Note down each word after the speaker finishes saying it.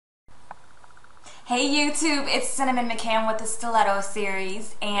Hey YouTube, it's Cinnamon McCann with the Stilettos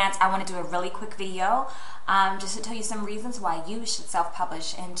series, and I want to do a really quick video just to tell you some reasons why you should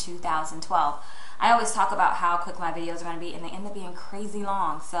self-publish in 2012. I always talk about how quick my videos are going to be, and they end up being crazy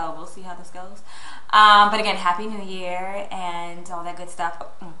long, so we'll see how this goes. But again, Happy New Year and all that good stuff.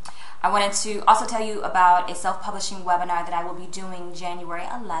 I wanted to also tell you about a self-publishing webinar that I will be doing January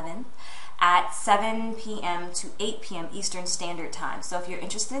 11th at 7 p.m. to 8 p.m. Eastern Standard Time. So if you're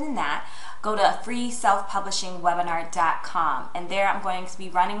interested in that, go to freeselfpublishingwebinar.com, and there I'm going to be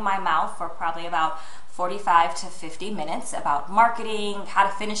running my mouth for probably about 45 to 50 minutes about marketing, how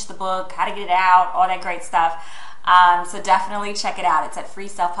to finish the book, how to get it out, all that great stuff. So definitely check it out. It's at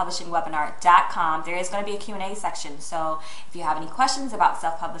freeselfpublishingwebinar.com. There is going to be a Q&A section, so if you have any questions about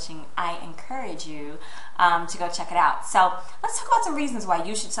self-publishing, I encourage you to go check it out. So let's talk about some reasons why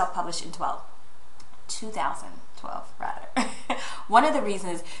you should self-publish in 2012 rather. One of the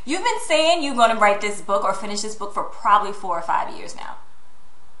reasons, you've been saying you're going to write this book or finish this book for probably 4 or 5 years now.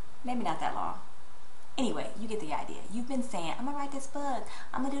 Maybe not that long. Anyway, you get the idea. You've been saying, I'm going to write this book.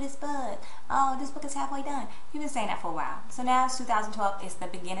 I'm going to do this book. Oh, this book is halfway done. You've been saying that for a while. So now it's 2012. It's the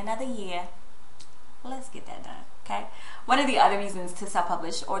beginning of the year. Let's get that done, okay? One of the other reasons to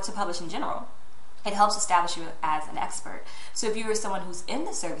self-publish, or to publish in general, it helps establish you as an expert. So if you are someone who's in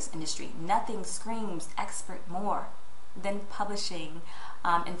the service industry, nothing screams expert more than publishing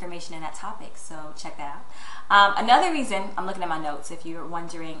information in that topic. So check that out. Another reason, I'm looking at my notes if you're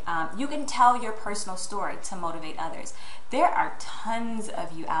wondering, you can tell your personal story to motivate others. There are tons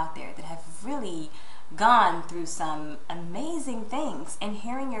of you out there that have really gone through some amazing things, and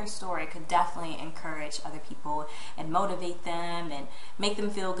hearing your story could definitely encourage other people and motivate them and make them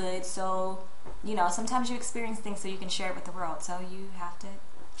feel good. So, you know, sometimes you experience things so you can share it with the world. So you have to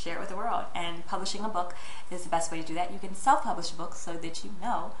share it with the world, and publishing a book is the best way to do that. You can self-publish a book so that you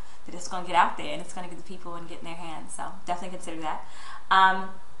know that it's going to get out there and it's going to get the people and get in their hands. So definitely consider that.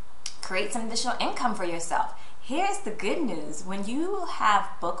 Create some additional income for yourself. Here's the good news. When you have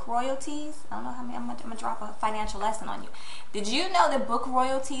book royalties, I don't know how many, I'm going to drop a financial lesson on you. Did you know that book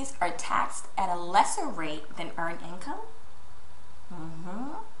royalties are taxed at a lesser rate than earned income?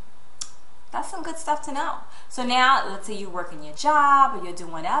 That's some good stuff to know. So now, let's say you're working your job or you're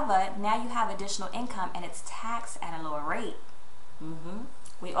doing whatever, now you have additional income and it's taxed at a lower rate.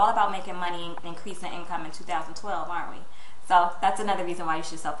 We're all about making money and increasing income in 2012, aren't we? So that's another reason why you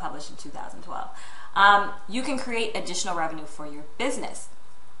should self-publish in 2012. You can create additional revenue for your business.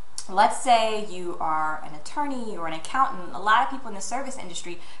 Let's say you are an attorney or an accountant. A lot of people in the service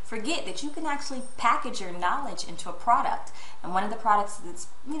industry forget that you can actually package your knowledge into a product. And one of the products that's,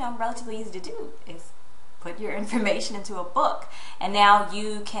 you know, relatively easy to do is put your information into a book. And now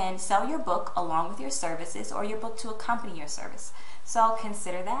you can sell your book along with your services, or your book to accompany your service. So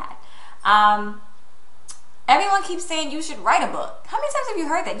consider that. Everyone keeps saying you should write a book. How many times have you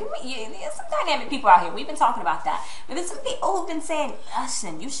heard that? There's some dynamic people out here. We've been talking about that. But there's some people who've been saying,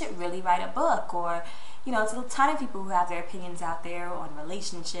 listen, you should really write a book. Or, you know, it's a ton of people who have their opinions out there on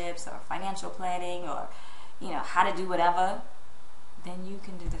relationships or financial planning or, you know, how to do whatever. Then you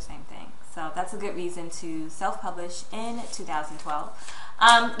can do the same thing. So that's a good reason to self-publish in 2012.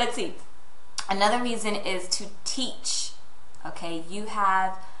 Let's see. Another reason is to teach. Okay, you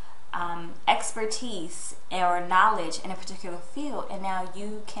have expertise or knowledge in a particular field, and now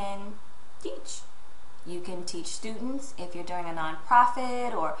you can teach. You can teach students if you're doing a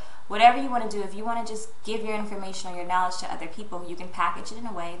nonprofit or whatever you want to do. If you want to just give your information or your knowledge to other people, you can package it in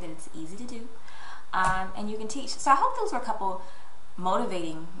a way that it's easy to do, and you can teach. So I hope those were a couple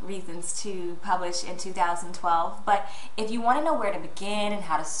motivating reasons to publish in 2012. But if you want to know where to begin and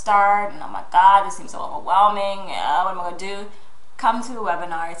how to start, and oh my God, this seems so overwhelming, what am I going to do? Come to the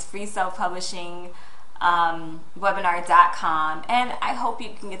webinar. It's freeselfpublishingwebinar.com, and I hope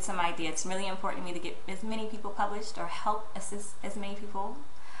you can get some ideas. It's really important to me to get as many people published or help assist as many people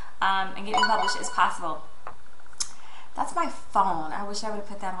and get them published as possible. That's my phone. I wish I would have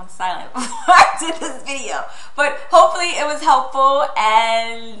put that on silent before I did this video. But hopefully it was helpful,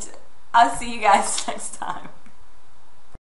 and I'll see you guys next time.